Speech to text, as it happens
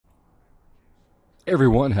Hey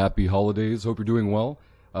everyone, happy holidays. Hope you're doing well.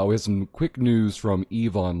 We have some quick news from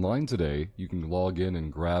EVE Online today. You can log in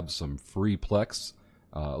and grab some free PLEX.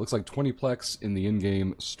 It looks like 20 PLEX in the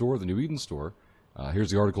in-game store, the New Eden store.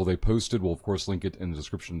 Here's the article they posted. We'll, of course, link it in the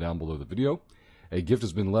description down below the video. A gift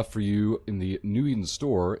has been left for you in the New Eden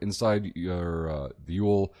store inside your the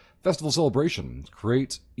Yule Festival celebration.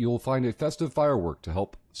 You'll find a festive firework to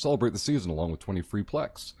help celebrate the season along with 20 free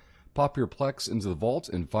PLEX. Pop your Plex into the vault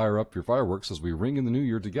and fire up your fireworks as we ring in the new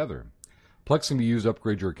year together. Plex can be used to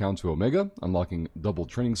upgrade your account to Omega, unlocking double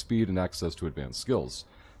training speed and access to advanced skills.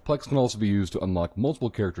 Plex can also be used to unlock multiple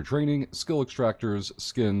character training, skill extractors,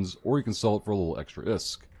 skins, or you can sell it for a little extra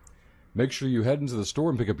ISK. Make sure you head into the store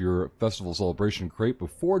and pick up your festival celebration crate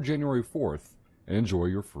before January 4th and enjoy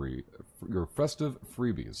your festive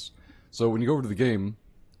freebies. So when you go over to the game,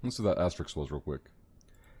 let's see what that asterisk was real quick.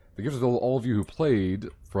 The gift is to all of you who played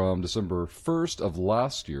from December 1st of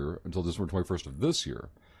last year until December 21st of this year.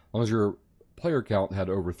 As long as your player count had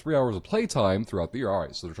over 3 hours of playtime throughout the year.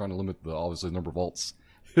 Alright, so they're trying to limit the, obviously, number of vaults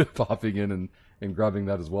popping in and grabbing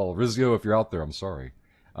that as well. Rizio, if you're out there, I'm sorry.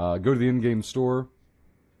 Go to the in-game store,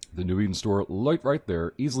 the New Eden store, right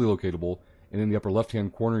there, easily locatable. And in the upper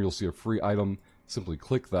left-hand corner, you'll see a free item. Simply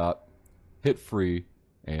click that, hit free,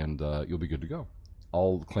 and you'll be good to go.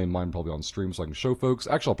 I'll claim mine probably on stream so I can show folks.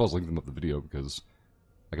 Actually, I'll probably link them up the video because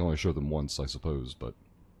I can only show them once, I suppose. But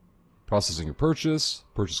processing your purchase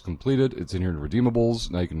completed. It's in here in redeemables.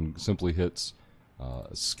 Now you can simply hit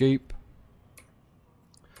escape.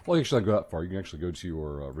 Well, you actually not go that far. You can actually go to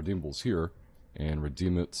your redeemables here and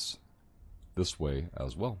redeem it this way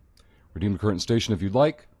as well. Redeem the current station if you'd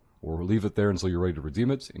like, or leave it there until you're ready to redeem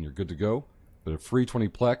it, and you're good to go. But a free 20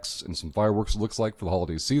 Plex and some fireworks it looks like for the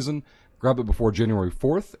holiday season. Grab it before January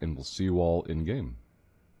 4th, and we'll see you all in-game.